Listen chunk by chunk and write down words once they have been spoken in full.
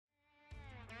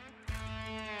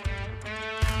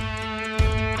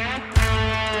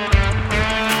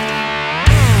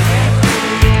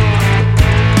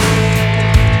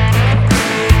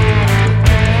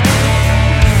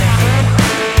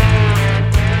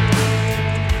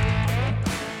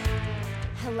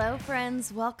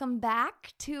friends. Welcome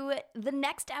back to the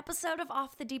next episode of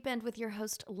Off the Deep End with your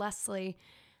host, Leslie.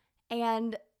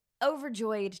 And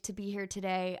overjoyed to be here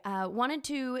today. Wanted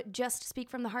to just speak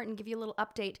from the heart and give you a little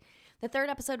update. The third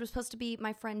episode was supposed to be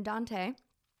my friend Dante,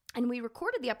 and we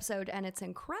recorded the episode, and it's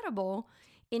incredible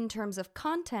in terms of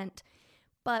content,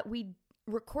 but we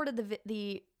recorded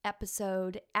the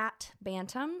episode at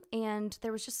Bantam, and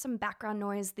there was just some background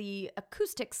noise. The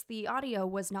acoustics, the audio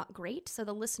was not great, so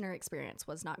the listener experience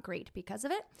was not great because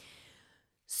of it.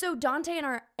 So Dante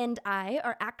and I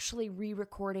are actually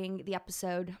re-recording the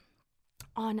episode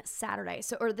on Saturday,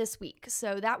 or this week.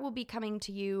 So that will be coming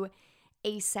to you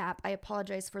ASAP. I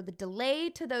apologize for the delay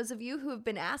to those of you who have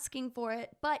been asking for it,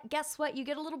 but guess what? You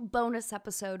get a little bonus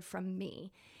episode from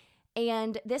me.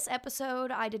 And this episode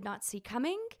I did not see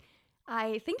coming.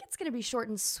 I think it's going to be short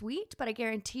and sweet, but I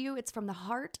guarantee you it's from the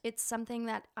heart. It's something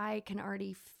that I can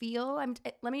already feel.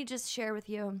 Let me just share with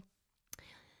you,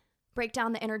 break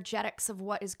down the energetics of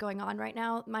what is going on right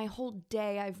now. My whole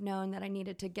day I've known that I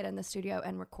needed to get in the studio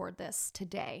and record this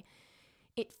today.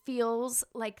 It feels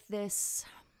like this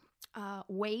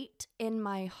weight in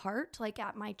my heart, like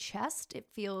at my chest. It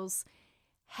feels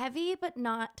heavy, but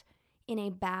not in a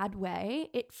bad way.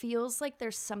 It feels like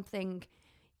there's something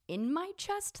in my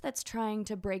chest that's trying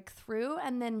to break through.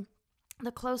 And then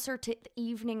the closer to the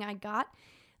evening I got,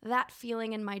 that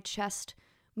feeling in my chest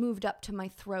moved up to my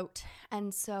throat.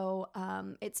 And so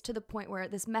it's to the point where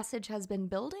this message has been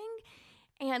building,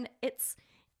 and it's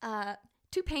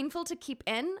too painful to keep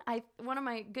in. One of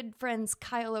my good friends,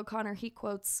 Kyle O'Connor, he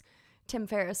quotes Tim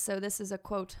Ferriss. So this is a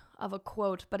quote of a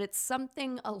quote, but it's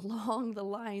something along the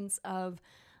lines of,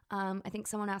 I think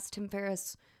someone asked Tim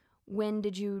Ferriss, when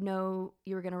did you know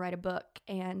you were going to write a book?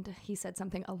 And he said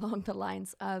something along the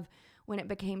lines of, when it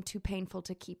became too painful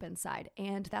to keep inside.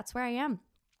 And that's where I am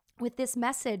with this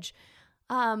message.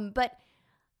 But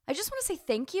I just want to say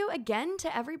thank you again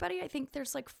to everybody. I think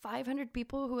there's like 500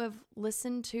 people who have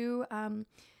listened to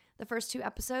the first 2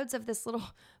 episodes of this little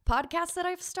podcast that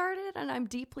I've started, and I'm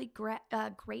deeply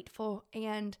grateful,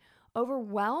 and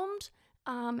overwhelmed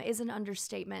is an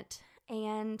understatement.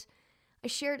 And I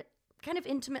shared kind of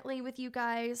intimately with you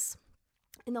guys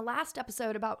in the last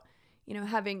episode about,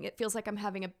 it feels like I'm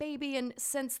having a baby. And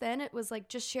since then, it was like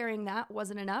just sharing that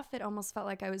wasn't enough. It almost felt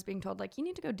like I was being told, like, you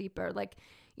need to go deeper. Like,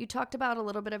 you talked about a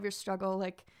little bit of your struggle,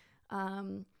 like,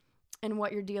 and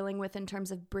what you're dealing with in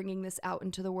terms of bringing this out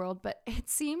into the world. But it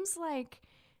seems like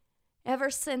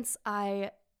ever since I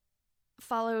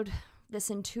followed this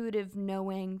intuitive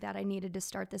knowing that I needed to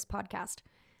start this podcast,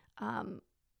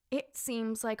 it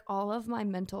seems like all of my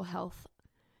mental health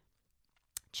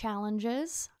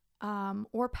challenges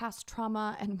or past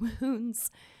trauma and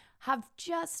wounds have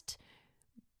just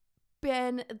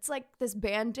been, it's like this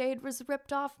Band-Aid was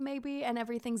ripped off maybe, and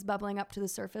everything's bubbling up to the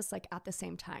surface like at the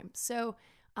same time. So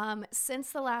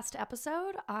since the last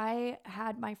episode, I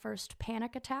had my first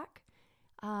panic attack.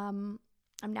 I'm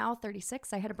now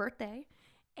 36. I had a birthday,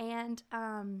 and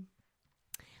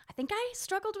I think I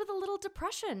struggled with a little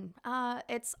depression.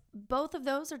 It's both of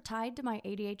those are tied to my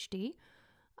ADHD.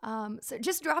 So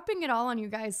just dropping it all on you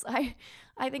guys. I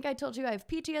think I told you I have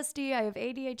PTSD, I have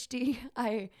ADHD,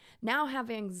 I now have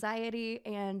anxiety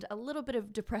and a little bit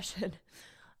of depression.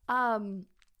 And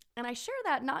I share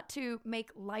that not to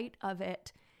make light of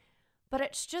it, but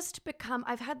it's just become,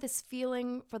 I've had this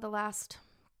feeling for the last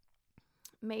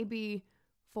maybe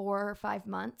 4 or 5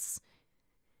 months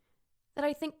that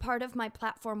I think part of my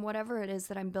platform, whatever it is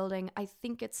that I'm building, I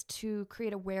think it's to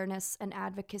create awareness and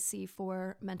advocacy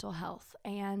for mental health.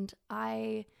 And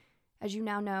as you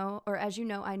know,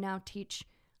 I now teach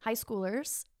high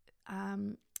schoolers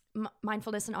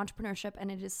mindfulness and entrepreneurship,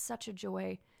 and it is such a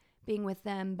joy being with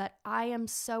them. But I am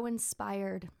so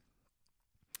inspired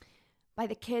by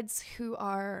the kids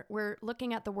we're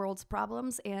looking at the world's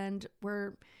problems, and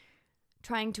we're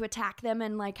trying to attack them,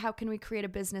 and like, how can we create a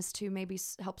business to maybe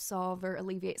help solve or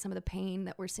alleviate some of the pain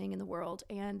that we're seeing in the world?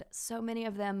 And so many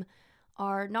of them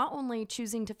are not only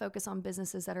choosing to focus on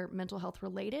businesses that are mental health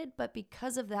related, but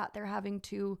because of that, they're having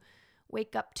to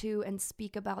wake up to and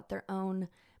speak about their own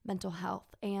mental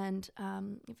health. And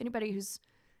if anybody who's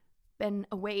been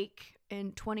awake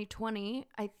in 2020,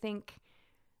 I think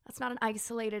that's not an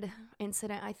isolated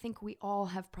incident. I think we all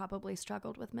have probably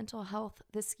struggled with mental health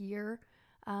this year.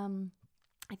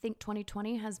 I think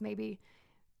 2020 has maybe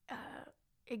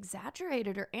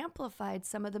exaggerated or amplified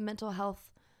some of the mental health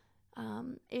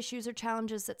issues or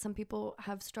challenges that some people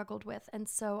have struggled with. And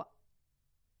so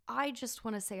I just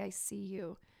want to say I see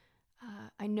you.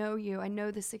 I know you. I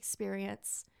know this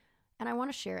experience, and I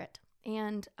want to share it.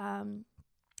 And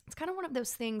it's kind of one of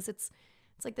those things. It's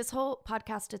like this whole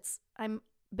podcast. I'm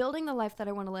building the life that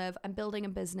I want to live. I'm building a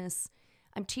business.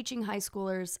 I'm teaching high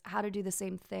schoolers how to do the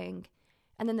same thing.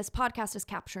 And then this podcast is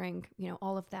capturing,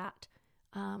 all of that.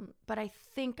 But I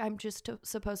think I'm just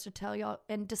supposed to tell y'all,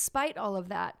 and despite all of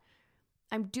that,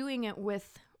 I'm doing it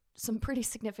with some pretty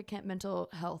significant mental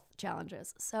health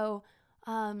challenges. So,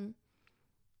 I'm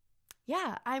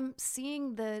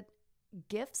seeing the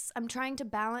gifts. I'm trying to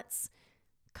balance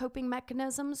coping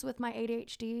mechanisms with my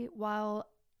ADHD while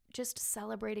just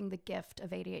celebrating the gift of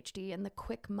ADHD and the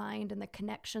quick mind and the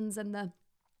connections and the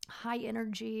high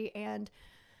energy. And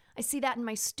I see that in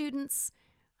my students.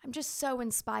 I'm just so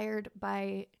inspired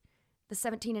by the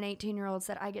 17 and 18-year-olds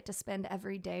that I get to spend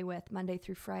every day with, Monday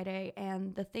through Friday,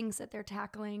 and the things that they're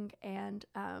tackling. And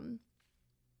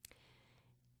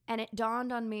it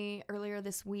dawned on me earlier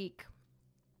this week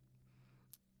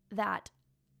that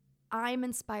I'm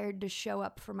inspired to show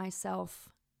up for myself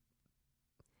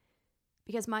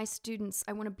because my students,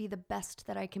 I want to be the best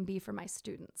that I can be for my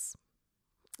students.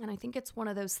 And I think it's one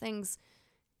of those things,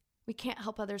 we can't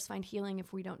help others find healing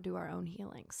if we don't do our own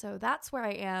healing. So that's where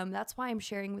I am. That's why I'm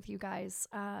sharing with you guys.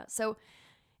 So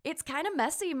it's kind of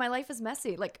messy. My life is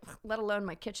messy, let alone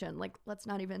my kitchen. Let's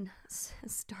not even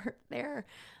start there.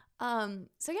 I'm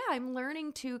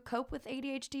learning to cope with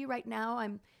ADHD right now.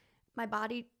 My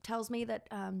body tells me that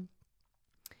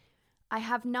I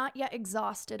have not yet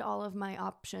exhausted all of my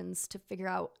options to figure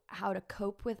out how to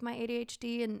cope with my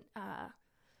ADHD. And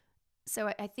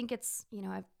so I think it's,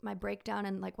 my breakdown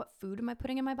and what food am I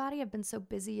putting in my body? I've been so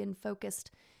busy and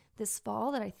focused this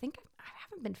fall that I think I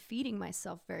haven't been feeding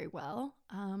myself very well.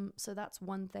 So that's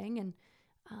one thing. And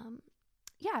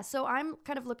so I'm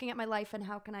kind of looking at my life and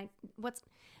what's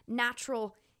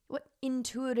natural, what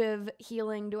intuitive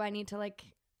healing do I need to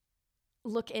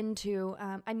look into?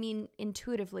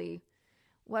 Intuitively,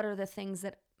 what are the things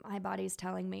that my body's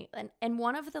telling me? And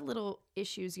one of the little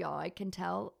issues, y'all, I can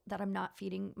tell that I'm not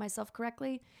feeding myself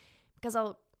correctly because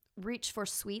I'll reach for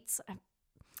sweets.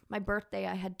 My birthday,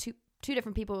 I had two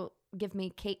different people give me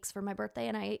cakes for my birthday,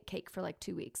 and I ate cake for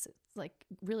 2 weeks. It's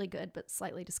really good, but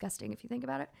slightly disgusting if you think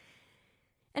about it.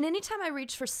 And anytime I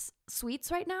reach for sweets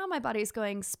right now, my body's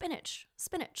going, spinach.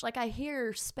 I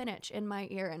hear spinach in my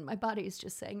ear, and my body's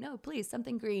just saying, no, please,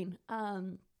 something green.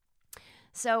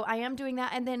 So I am doing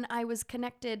that. And then I was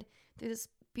connected through this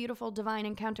beautiful divine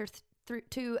encounter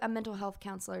to a mental health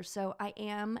counselor. So I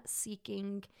am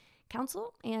seeking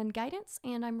counsel and guidance,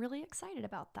 and I'm really excited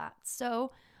about that.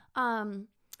 So,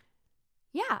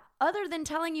 other than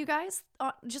telling you guys,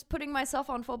 just putting myself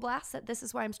on full blast that this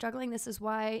is why I'm struggling, this is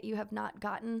why you have not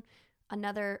gotten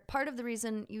another, part of the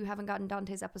reason you haven't gotten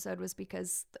Dante's episode was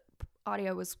because the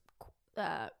audio was,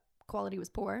 quality was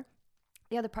poor.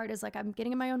 The other part is I'm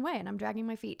getting in my own way and I'm dragging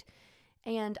my feet.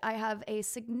 And I have a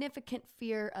significant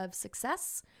fear of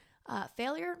success,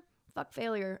 failure. Fuck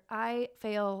failure. I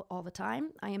fail all the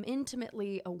time. I am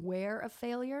intimately aware of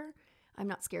failure. I'm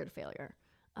not scared of failure.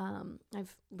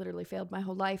 I've literally failed my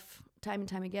whole life, time and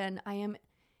time again. I am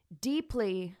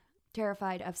deeply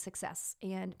terrified of success,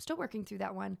 and I'm still working through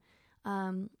that one.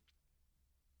 I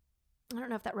don't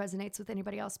know if that resonates with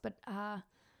anybody else, but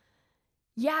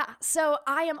so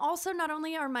I am also, not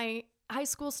only are my high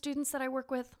school students that I work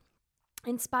with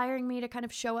inspiring me to kind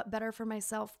of show up better for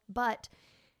myself, but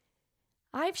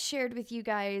I've shared with you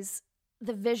guys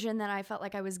the vision that I felt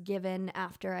like I was given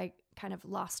after I kind of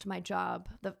lost my job,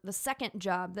 the second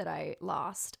job that I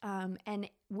lost. And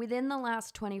within the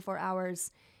last 24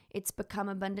 hours, it's become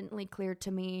abundantly clear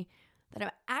to me that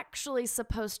I'm actually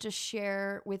supposed to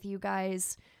share with you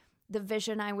guys the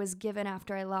vision I was given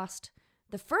after I lost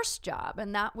the first job.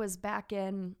 And that was back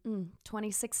in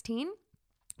 2016.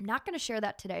 I'm not going to share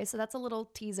that today, so that's a little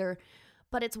teaser,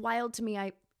 but it's wild to me.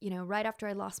 Right after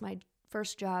I lost my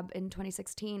first job in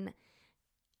 2016,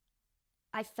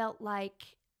 I felt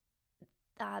like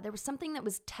there was something that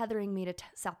was tethering me to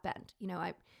South Bend.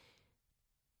 I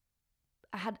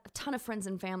had a ton of friends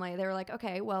and family. They were like,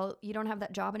 okay, well, you don't have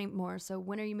that job anymore, so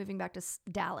when are you moving back to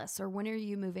Dallas? Or when are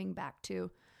you moving back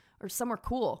to, or somewhere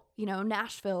cool,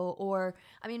 Nashville? Or,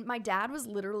 my dad was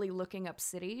literally looking up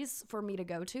cities for me to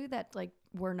go to that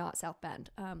were not South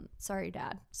Bend. Sorry,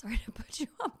 Dad. Sorry to put you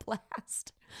on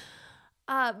blast.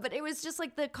 But it was just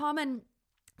the common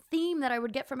theme that I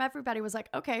would get from everybody was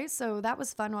okay, so that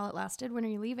was fun while it lasted. When are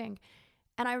you leaving?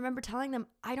 And I remember telling them,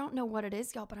 I don't know what it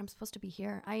is, y'all, but I'm supposed to be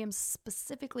here. I am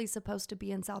specifically supposed to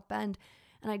be in South Bend,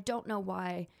 and I don't know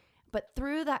why. But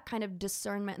through that kind of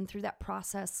discernment and through that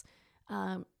process,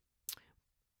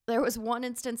 there was one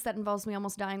instance that involves me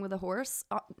almost dying with a horse,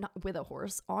 not with a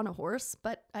horse, on a horse,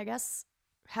 but I guess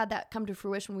had that come to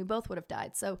fruition, we both would have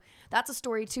died. So that's a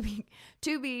story to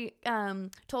be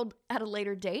told at a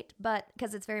later date, but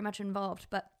because it's very much involved.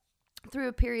 But through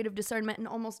a period of discernment and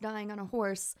almost dying on a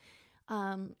horse,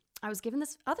 I was given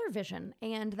this other vision,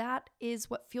 and that is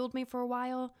what fueled me for a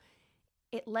while.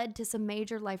 It led to some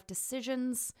major life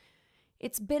decisions.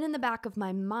 It's been in the back of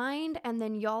my mind, and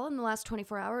then y'all, in the last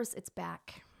 24 hours, it's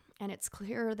back, and it's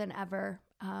clearer than ever.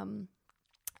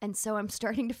 And so I'm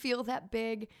starting to feel that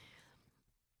big,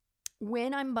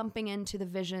 when I'm bumping into the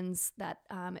visions that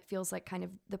it feels like kind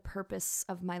of the purpose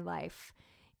of my life,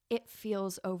 it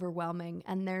feels overwhelming.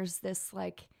 And there's this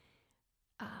like,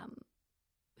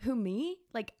 who me?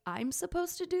 Like, I'm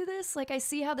supposed to do this? Like, I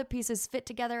see how the pieces fit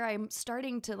together. I'm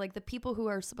starting to, like, the people who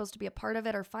are supposed to be a part of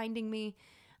it are finding me.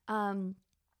 And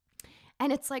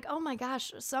it's like, oh my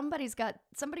gosh, somebody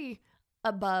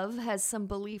above has some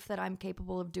belief that I'm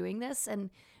capable of doing this. And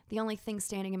the only thing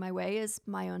standing in my way is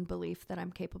my own belief that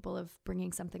I'm capable of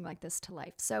bringing something like this to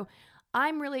life. So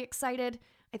I'm really excited.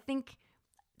 I think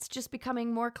it's just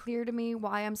becoming more clear to me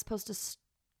why I'm supposed to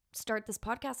start this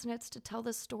podcast, and it's to tell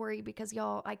this story because,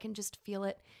 y'all, I can just feel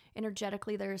it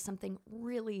energetically. There is something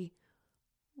really,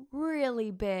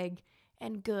 really big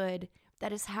and good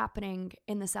that is happening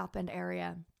in the South Bend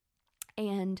area.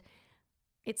 And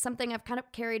it's something I've kind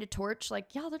of carried a torch,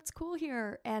 like, yeah, that's cool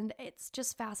here. And it's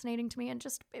just fascinating to me, and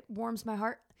just, it warms my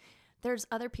heart. There's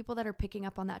other people that are picking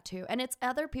up on that too. And it's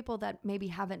other people that maybe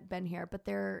haven't been here, but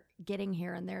they're getting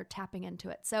here and they're tapping into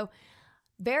it. So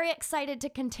very excited to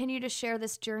continue to share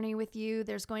this journey with you.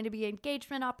 There's going to be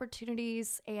engagement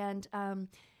opportunities, and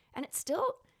it's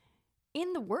still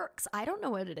in the works. I don't know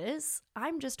what it is.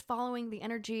 I'm just following the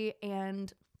energy,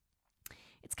 and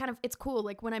it's cool.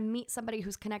 Like, when I meet somebody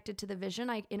who's connected to the vision,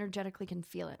 I energetically can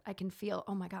feel it. I can feel,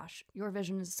 oh my gosh, your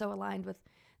vision is so aligned with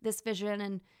this vision,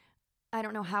 and I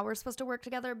don't know how we're supposed to work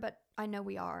together, but I know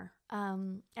we are.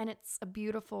 And it's a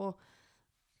beautiful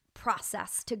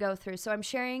process to go through. So I'm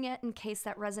sharing it in case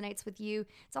that resonates with you.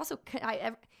 It's also,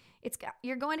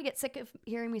 you're going to get sick of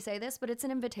hearing me say this, but it's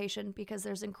an invitation, because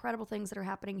there's incredible things that are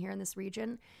happening here in this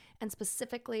region. And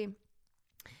specifically,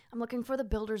 I'm looking for the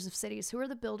builders of cities. Who are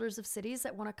the builders of cities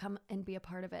that want to come and be a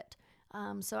part of it?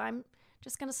 So I'm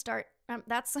just going to start.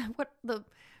 That's what the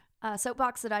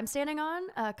soapbox that I'm standing on.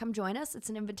 Come join us. It's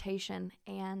an invitation.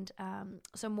 And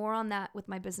so more on that with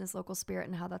my business, Local Spirit,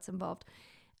 and how that's involved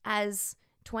as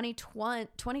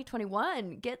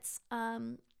 2021 gets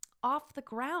off the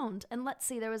ground. And let's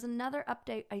see, there was another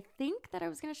update, I think, that I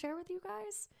was going to share with you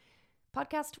guys.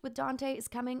 Podcast with Dante is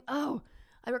coming. Oh,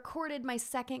 I recorded my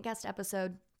second guest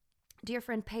episode, dear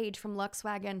friend Paige from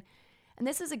Luxwagon. And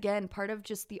this is, again, part of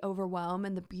just the overwhelm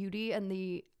and the beauty and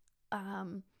the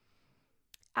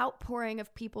outpouring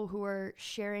of people who are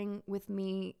sharing with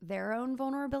me their own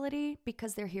vulnerability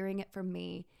because they're hearing it from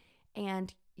me.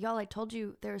 And y'all, I told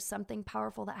you there's something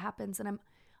powerful that happens, and I'm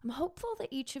hopeful that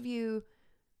each of you,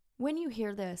 when you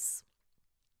hear this,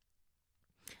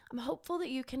 I'm hopeful that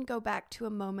you can go back to a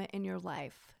moment in your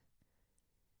life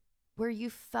where you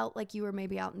felt like you were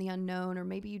maybe out in the unknown, or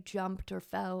maybe you jumped or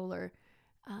fell, or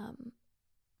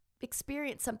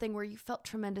experienced something where you felt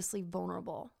tremendously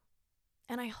vulnerable.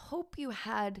 And I hope you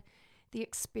had the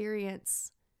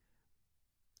experience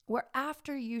where,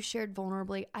 after you shared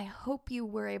vulnerably, I hope you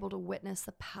were able to witness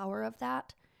the power of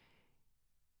that,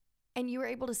 and you were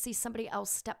able to see somebody else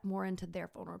step more into their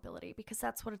vulnerability, because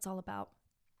that's what it's all about.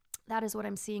 That is what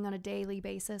I'm seeing on a daily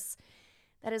basis.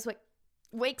 That is what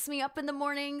wakes me up in the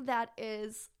morning. That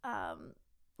is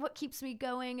what keeps me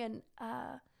going, and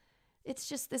it's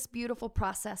just this beautiful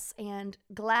process, and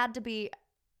glad to be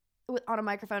on a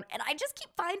microphone. And I just keep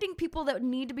finding people that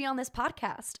need to be on this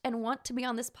podcast and want to be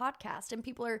on this podcast, and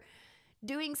people are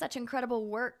doing such incredible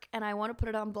work, and I want to put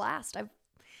it on blast.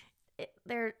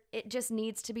 It just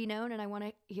needs to be known, and I want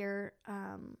to hear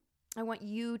I want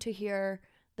you to hear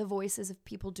the voices of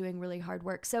people doing really hard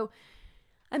work. So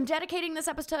I'm dedicating this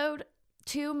episode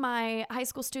to my high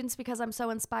school students because I'm so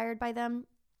inspired by them.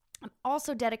 I'm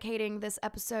also dedicating this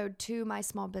episode to my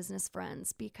small business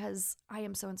friends because I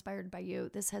am so inspired by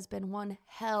you. This has been one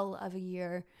hell of a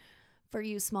year for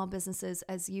you small businesses,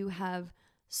 as you have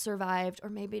survived,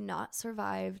 or maybe not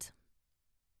survived,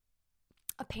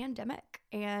 a pandemic.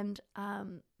 And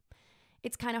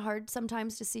it's kind of hard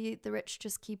sometimes to see the rich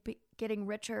just keep getting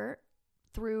richer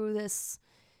through this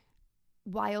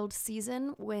wild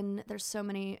season when there's so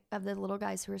many of the little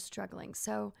guys who are struggling.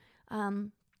 So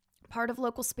part of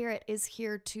Local Spirit is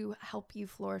here to help you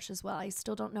flourish as well. I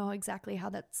still don't know exactly how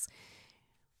that's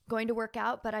going to work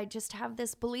out, but I just have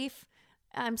this belief.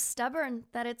 I'm stubborn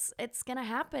that it's going to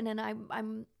happen, and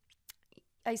I'm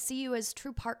I see you as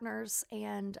true partners,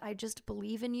 and I just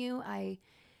believe in you. I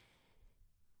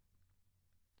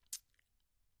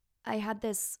had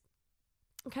this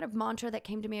kind of mantra that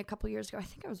came to me a couple years ago. I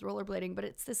think I was rollerblading, but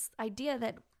it's this idea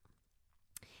that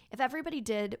if everybody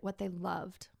did what they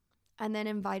loved and then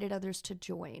invited others to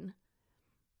join,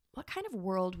 what kind of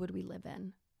world would we live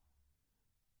in?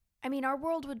 I mean, our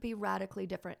world would be radically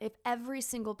different if every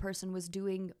single person was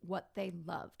doing what they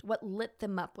loved, what lit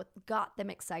them up, what got them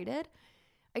excited.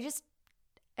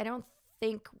 I don't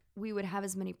think we would have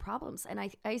as many problems. And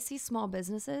I see small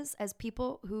businesses as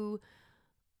people who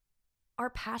are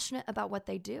passionate about what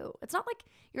they do. It's not like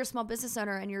you're a small business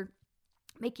owner and you're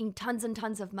making tons and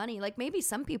tons of money. Like maybe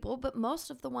some people, but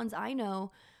most of the ones I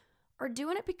know are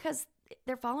doing it because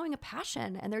they're following a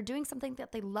passion and they're doing something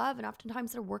that they love. And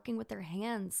oftentimes they're working with their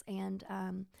hands. And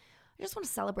I just want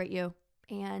to celebrate you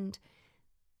and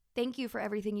thank you for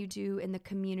everything you do in the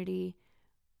community.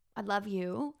 I love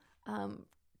you.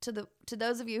 To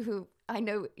those of you who I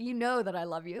know, you know that I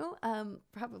love you,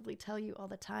 probably tell you all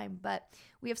the time, but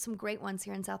we have some great ones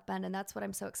here in South Bend, and that's what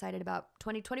I'm so excited about.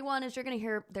 2021 is you're going to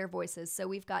hear their voices. So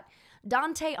we've got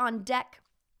Dante on deck,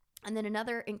 and then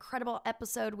another incredible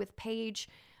episode with Paige.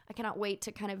 I cannot wait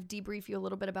to kind of debrief you a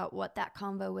little bit about what that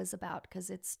convo was about, because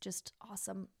it's just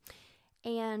awesome.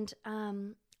 And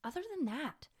other than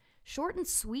that, short and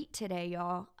sweet today,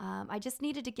 y'all. I just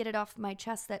needed to get it off my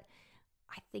chest that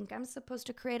I think I'm supposed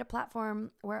to create a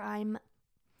platform where I'm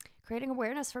creating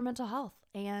awareness for mental health.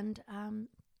 And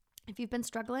if you've been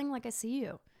struggling, like I see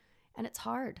you, and it's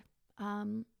hard.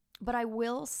 But I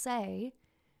will say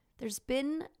there's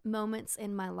been moments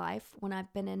in my life when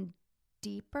I've been in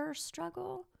deeper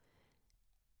struggle.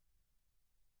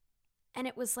 And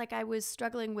it was like I was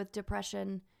struggling with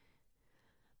depression,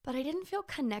 but I didn't feel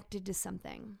connected to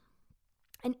something.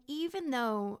 And even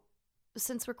though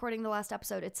since recording the last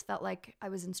episode, it's felt like I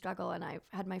was in struggle and I've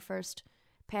had my first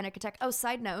panic attack. Oh,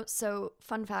 side note. So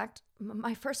fun fact,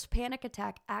 my first panic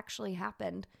attack actually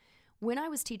happened when I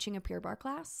was teaching a Pure Barre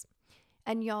class.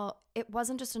 And y'all, it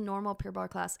wasn't just a normal Pure Barre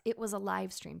class. It was a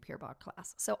live stream Pure Barre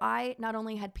class. So I not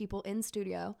only had people in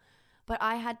studio, but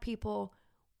I had people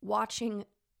watching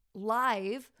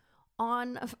live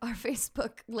on our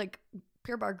Facebook, like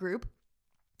Pure Barre group.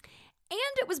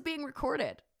 And it was being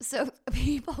recorded, so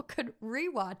people could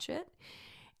rewatch it.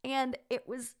 And it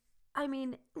was, I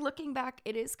mean, looking back,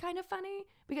 it is kind of funny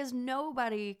because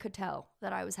nobody could tell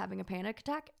that I was having a panic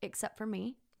attack except for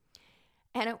me.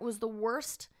 And it was the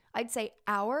worst, I'd say,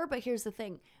 hour. But here's the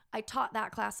thing. I taught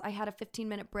that class. I had a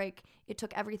 15-minute break. It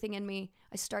took everything in me.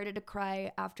 I started to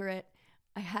cry after it.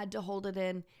 I had to hold it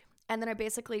in. And then I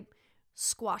basically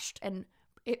squashed, and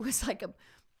it was like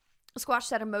squashed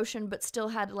that emotion, but still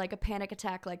had like a panic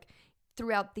attack like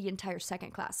throughout the entire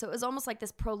second class. So it was almost like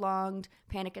this prolonged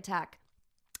panic attack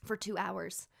for 2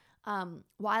 hours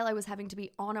while I was having to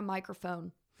be on a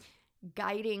microphone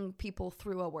guiding people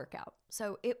through a workout.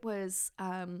 So it was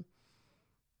an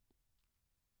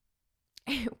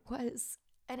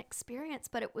experience,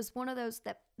 but it was one of those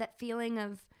that feeling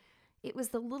of, it was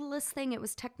the littlest thing. It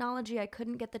was technology. I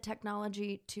couldn't get the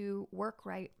technology to work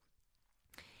right.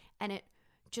 And it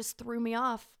just threw me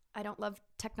off. I don't love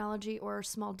technology or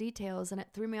small details, and it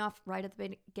threw me off right at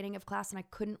the beginning of class, and I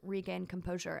couldn't regain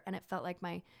composure, and it felt like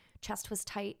my chest was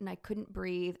tight and I couldn't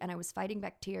breathe, and I was fighting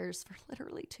back tears for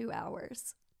literally 2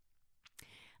 hours.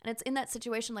 And it's in that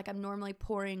situation like I'm normally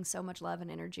pouring so much love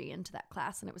and energy into that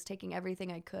class, and it was taking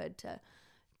everything I could to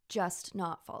just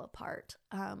not fall apart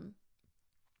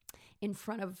in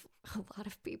front of a lot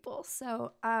of people.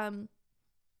 So,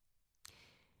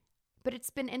 but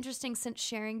it's been interesting since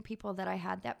sharing people that I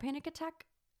had that panic attack.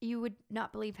 You would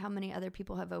not believe how many other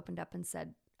people have opened up and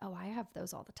said, oh, I have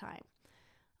those all the time.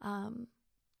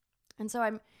 And so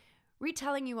I'm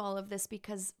retelling you all of this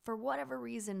because for whatever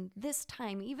reason, this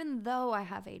time, even though I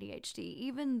have ADHD,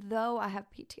 even though I have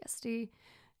PTSD,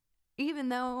 even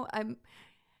though I'm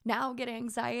now getting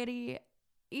anxiety,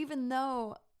 even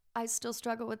though I still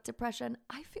struggle with depression,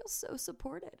 I feel so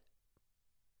supported.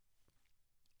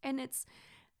 And it's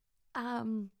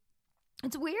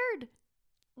weird.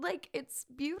 Like, it's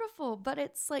beautiful, but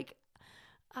it's like,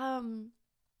 I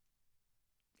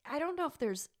don't know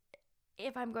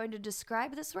if I'm going to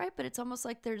describe this right, but it's almost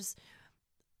like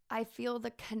I feel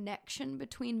the connection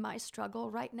between my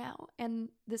struggle right now and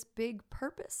this big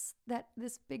purpose,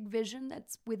 this big vision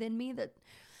that's within me that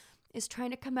is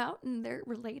trying to come out, and they're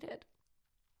related.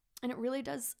 And it really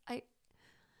does. I've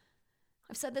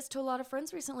said this to a lot of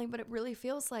friends recently, but it really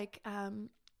feels like,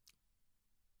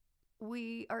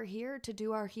 we are here to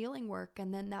do our healing work,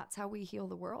 and then that's how we heal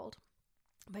the world,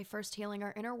 by first healing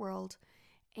our inner world.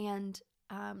 And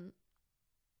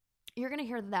you're going to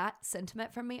hear that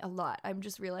sentiment from me a lot. I'm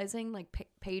just realizing, like,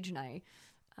 Paige and I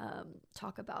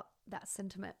talk about that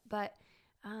sentiment, but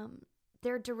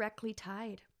they're directly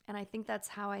tied. And I think that's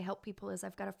how I help people, is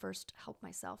I've got to first help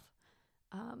myself.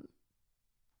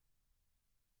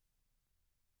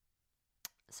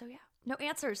 So yeah, no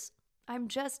answers. I'm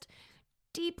just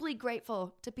deeply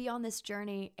grateful to be on this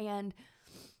journey, and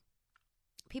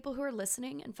people who are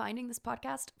listening and finding this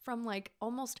podcast from like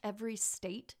almost every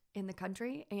state in the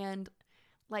country and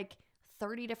like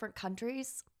 30 different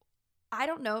countries. I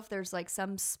don't know if there's like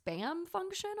some spam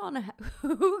function on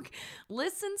who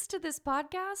listens to this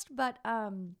podcast, but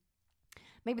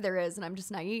maybe there is and I'm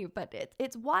just naive, but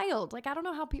it's wild. Like, I don't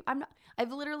know how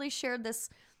I've literally shared this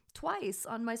twice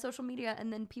on my social media,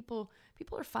 and then people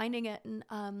are finding it, and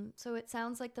so it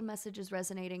sounds like the message is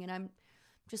resonating, and I'm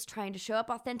just trying to show up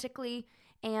authentically.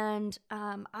 And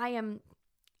I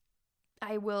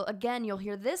will, again, you'll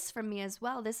hear this from me as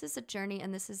well. This is a journey,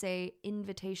 and this is a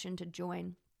invitation to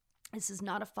join. This is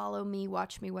not a follow me,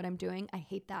 watch me what I'm doing. I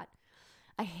hate that.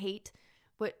 I hate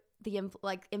what the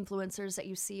influencers that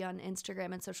you see on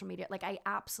Instagram and social media. Like, I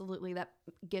absolutely, that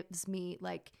gives me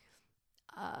like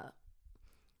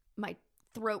my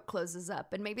throat closes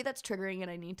up, and maybe that's triggering, and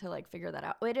I need to like figure that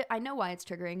out. I know why it's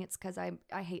triggering. It's because I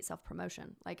hate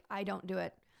self-promotion. Like, I don't do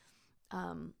it.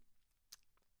 I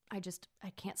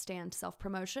can't stand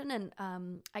self-promotion, and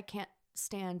I can't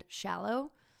stand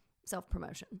shallow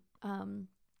self-promotion.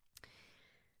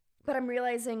 But I'm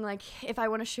realizing, like, if I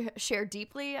want to share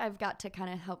deeply, I've got to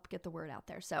kind of help get the word out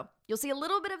there. So you'll see a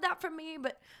little bit of that from me,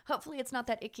 but hopefully it's not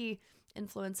that icky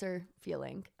influencer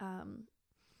feeling.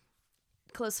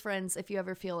 Close friends, if you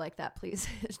ever feel like that, please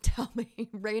tell me,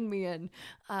 rein me in,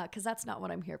 because that's not what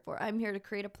I'm here for. I'm here to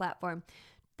create a platform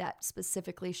that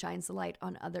specifically shines the light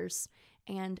on others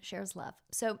and shares love.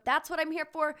 So that's what I'm here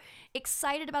for.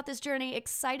 Excited about this journey,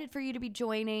 excited for you to be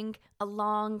joining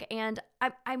along. And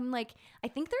I'm like, I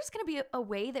think there's going to be a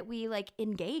way that we like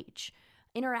engage,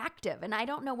 interactive. And I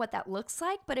don't know what that looks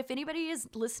like, but if anybody is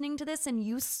listening to this and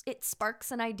it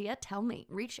sparks an idea, tell me,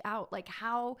 reach out. Like,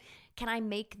 how can I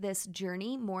make this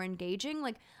journey more engaging?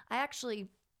 Like, I actually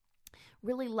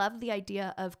really love the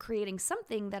idea of creating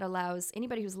something that allows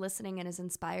anybody who's listening and is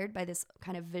inspired by this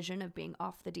kind of vision of being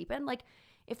off the deep end. Like,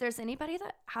 if there's anybody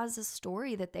that has a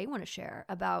story that they want to share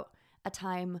about a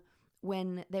time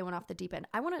when they went off the deep end,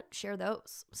 I want to share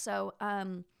those. So,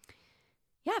 yeah,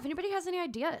 if anybody has any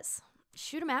ideas,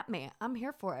 shoot them at me. I'm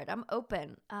here for it. I'm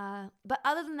open. But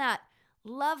other than that,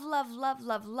 love, love, love,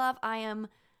 love, love. I am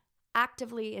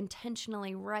actively,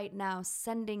 intentionally right now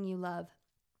sending you love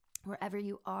wherever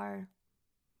you are.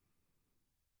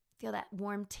 Feel that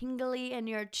warm tingly in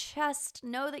your chest.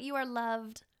 Know that you are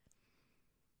loved.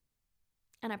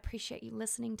 And I appreciate you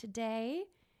listening today.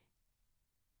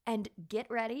 And get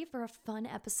ready for a fun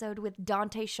episode with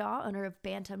Dante Shaw, owner of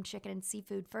Bantam Chicken and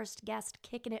Seafood. First guest,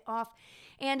 kicking it off.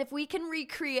 And if we can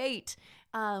recreate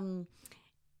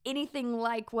anything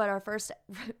like what our first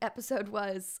episode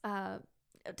was,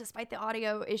 despite the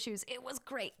audio issues, it was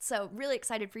great. So really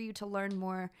excited for you to learn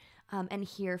more and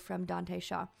hear from Dante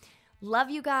Shaw.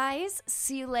 Love you guys.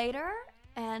 See you later.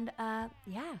 And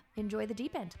yeah, enjoy the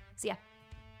deep end. See ya.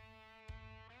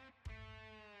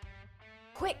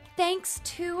 Quick thanks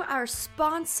to our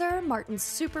sponsor, Martin's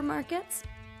Supermarkets.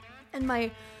 And my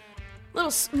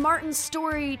little Martin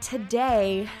story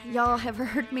today, y'all have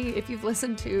heard me, if you've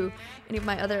listened to any of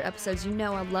my other episodes, you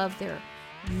know I love their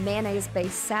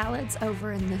mayonnaise-based salads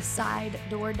over in the Side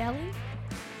Door Deli.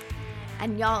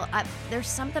 And y'all, there's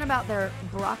something about their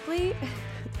broccoli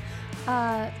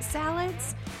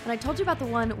salads. And I told you about the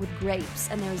one with grapes,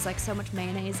 and there was like so much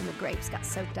mayonnaise, and the grapes got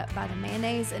soaked up by the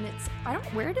mayonnaise. And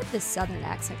where did this southern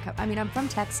accent come? I mean, I'm from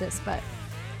Texas, but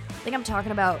I think I'm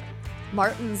talking about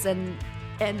Martin's and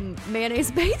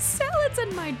mayonnaise-based salads,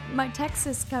 and my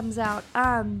Texas comes out.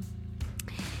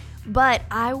 But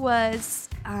I was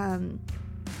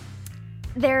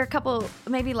there a couple,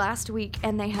 maybe last week,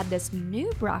 and they had this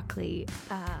new broccoli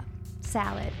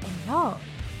salad, and y'all,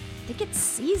 I think it's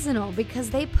seasonal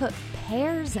because they put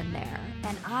pears in there,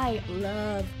 and I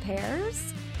love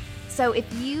pears. So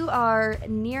if you are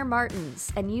near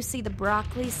Martin's and you see the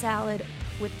broccoli salad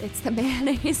it's the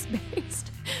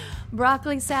mayonnaise-based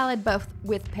broccoli salad, both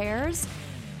with pears,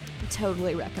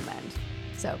 totally recommend.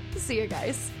 So see you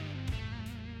guys.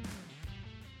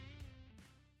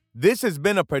 This has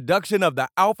been a production of the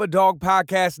Alpha Dog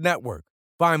Podcast Network.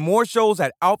 Find more shows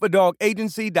at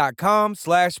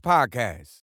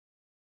alphadogagency.com/podcast.